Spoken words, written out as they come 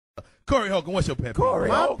Corey Holcomb, what's your pet peeve?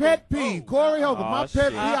 My pet peeve, Corey Holcomb. My pet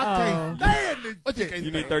peeve, I can't stand this shit.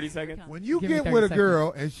 You need 30 seconds? When you get with a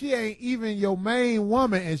girl and she ain't even your main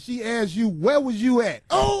woman and she asks you, where was you at?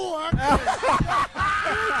 Oh,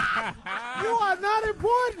 you are not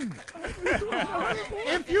important.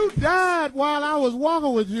 If you died while I was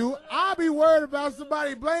walking with you, I'll be worried about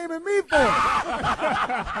somebody blaming me for it.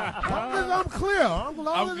 As long as I'm clear. As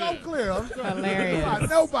long as I'm clear. I'm Hilarious.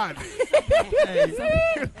 Nobody.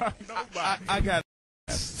 I got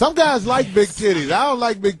Some guys like big titties. I don't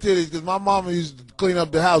like big titties because my mama used to clean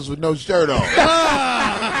up the house with no shirt on. Corey,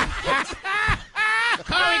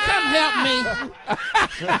 come help me.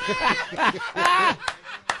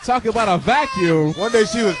 Talk about a vacuum. One day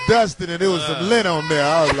she was dusting and there was some lint on there.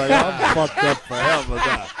 I was like, I'm fucked up forever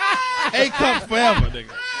now. A cup forever, nigga.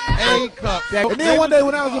 A cup. And then one day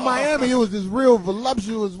when I was in Miami, it was this real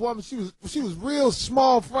voluptuous woman. She was real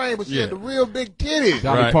small frame, but she had the real big titties.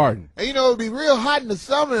 Dolly Parton. And you know, it'd be real hot in the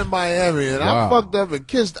summer in Miami, and I fucked up and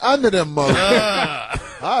kissed under them motherfuckers.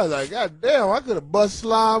 I was like, God damn, I could have bust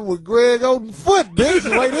slime with Greg Oden foot, bitch,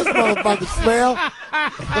 the way this motherfucker smell.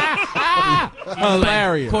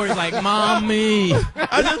 Hilarious. Corey's like, mommy.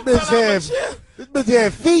 This bitch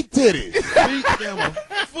had feet titties. Feet, damn,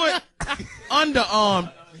 foot,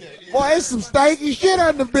 underarm. Boy, it's some stanky shit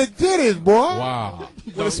under big titties, boy. Wow.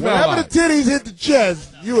 What does it smell Whenever like? the titties hit the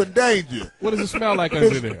chest, you in danger. What does it smell like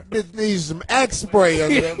under there? Bitch needs some Axe spray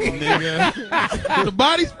under there. Nigga. The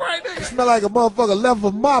body spray, nigga. It smell like a motherfucker left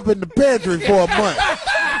a mop in the pantry for a month.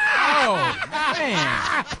 Oh,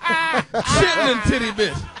 man. Shitting in titty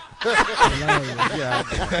bitch.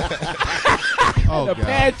 Oh, the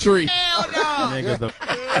pantry. Hell no.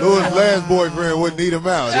 Nigga, Louis' last boyfriend wouldn't eat him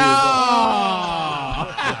out.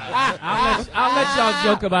 I'll let y'all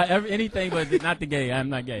joke about anything, but not the gay. I'm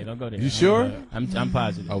not gay. Don't go there. You sure? I'm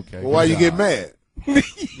positive. Okay. Well, why you get mad?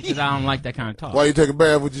 Because I don't like that kind of talk. Why you take a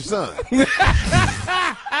bath with your son?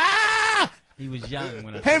 He was young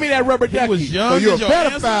when I. Hand me that rubber ducky. he was young. So you're a as your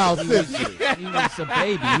pedophile, sister. He was a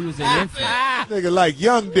baby. He was an infant. Nigga like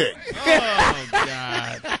young dick. Oh,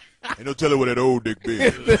 God. Ain't no telling what that old dick be.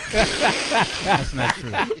 That's not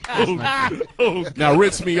true. That's not true. Now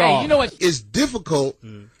rinse me off. You know what? It's difficult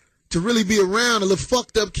to really be around a little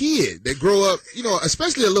fucked up kid that grow up, you know,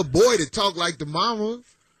 especially a little boy that talk like the mama.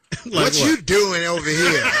 What you doing over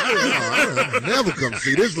here? I never come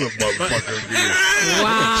see this little motherfucker again. Wow.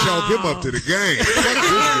 I'm gonna chalk him up to the game.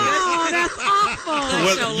 Oh, that's awful.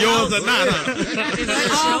 Well, yours or not, huh?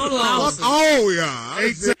 That's awful. Fuck all y'all.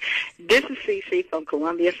 This is Cece from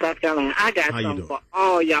Columbia, South Carolina. I got something doing? for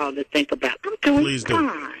all y'all to think about. I'm doing Please do.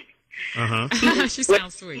 fine. She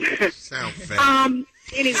sounds sweet. Sound fat.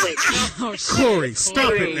 Anyway. Oh, shit. Corey,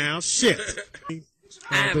 stop it now. Shit.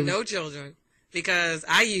 I have no children because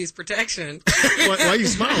I use protection. Why you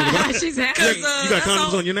smiling? She's happy. You got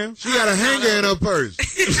condoms on you now? She got a hanger in her purse.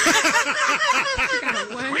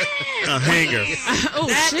 A hanger. Oh,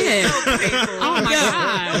 shit. Oh, my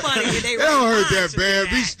God. They don't hurt that bad.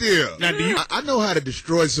 Be still. Now, do you? I know how to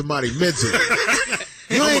destroy somebody mentally.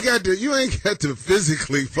 You ain't got to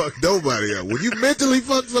physically fuck nobody up. When you mentally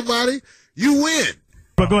fuck somebody, you win.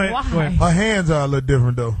 But go ahead. Why? Her hands are a little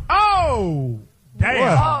different, though. Oh!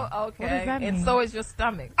 Damn. Oh, okay. What does that And mean? so is your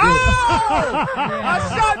stomach. Oh! A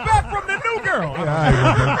shot back from the new girl.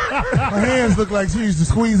 Her hands look like she used to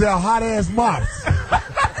squeeze out hot-ass mops.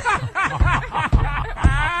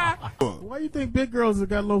 Why you think big girls have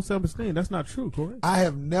got low self-esteem? That's not true, Corey. I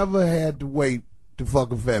have never had to wait to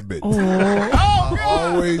fuck a fat bitch.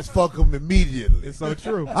 I always fuck them immediately. It's so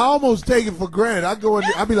true. I almost take it for granted. I go in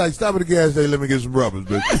there, I be like, stop at the gas station, let me get some rubbers,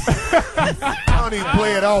 bitch. I don't even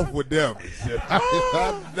play it off with them.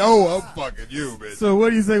 I know I'm fucking you, bitch. So what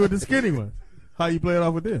do you say with the skinny one? How you play it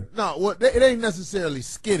off with them? No, it ain't necessarily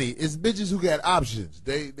skinny. It's bitches who got options.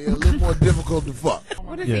 They're a little more difficult to fuck.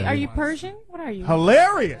 What is he? Are you Persian? What are you?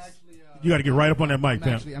 Hilarious. You got to get right up on that mic,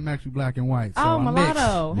 Pam. I'm actually black and white. So Oh, I'm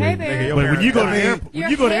mulatto. Hey there. But when you go to the You're airport,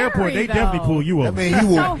 when you go to the airport, they definitely pull you I over. mean, he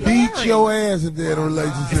will So beat hairy. your ass if they're in a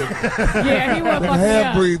relationship. Yeah, he will Them fuck me up.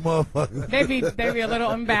 half-breed motherfuckers. They be a little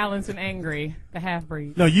imbalanced and angry. The half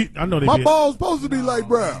breed. No, I know they My be. balls supposed to be like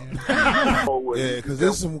brown. Yeah, because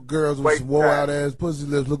there's some girls with some wore out ass pussy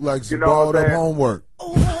lips look like some balled up homework.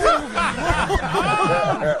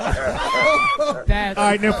 That's All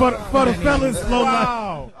right, now for the fellas, slow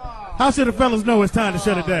down. How should the fellas know it's time to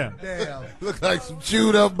shut it down? Damn, look like some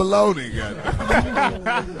chewed up bologna.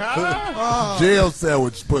 Jail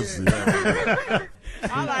sandwich pussy.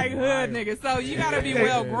 I like hood niggas. So you gotta be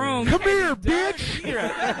well groomed. Come here, bitch.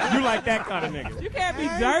 You like that kind of nigga. You can't be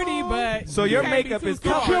dirty, but So your makeup is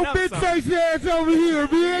Get covering your up bitch something. face ass over here,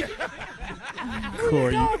 bitch.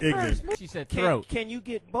 Corey, you ignorant. She said Can, throat. can you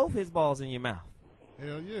get both his balls in your mouth?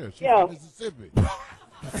 Hell yeah, she's Yeah. from Mississippi.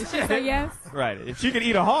 Did she say yes? Right. If she could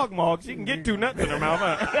eat a hog mog, she can get 2 nuts in her mouth.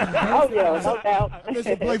 Huh? Oh, yeah, no doubt. I miss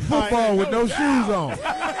her play football with no shoes on.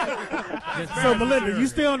 So, Melinda, you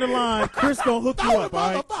stay on the line. Chris gonna hook you up,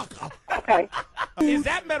 all right? Okay. Is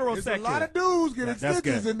that There's a metrosexual? lot of dudes getting That's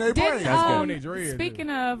stitches good. in their brain. Didn't, speaking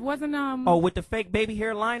of, wasn't Oh, with the fake baby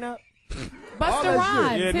hair lineup? Busta that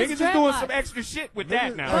Rhymes, Yeah, his niggas is doing dreadlocks. some extra shit with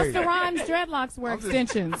that now. Hey. Busta Rhymes' dreadlocks were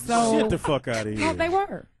extensions, so Get the fuck out of here. no, they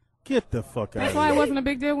were. Get the fuck out That's of why here. it wasn't a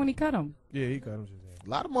big deal when he cut them. Yeah, he got him. A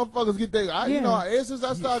lot of motherfuckers get their, Yeah. you know, ever since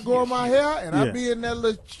I started growing my hair and I Yeah. be in that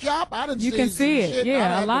little shop, I done You seen can some see it. shit Yeah, I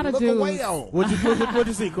had a to lot of look away dudes. on. What'd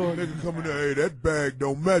you see, Corey? Nigga coming there, hey, that bag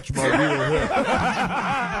don't match my real hair.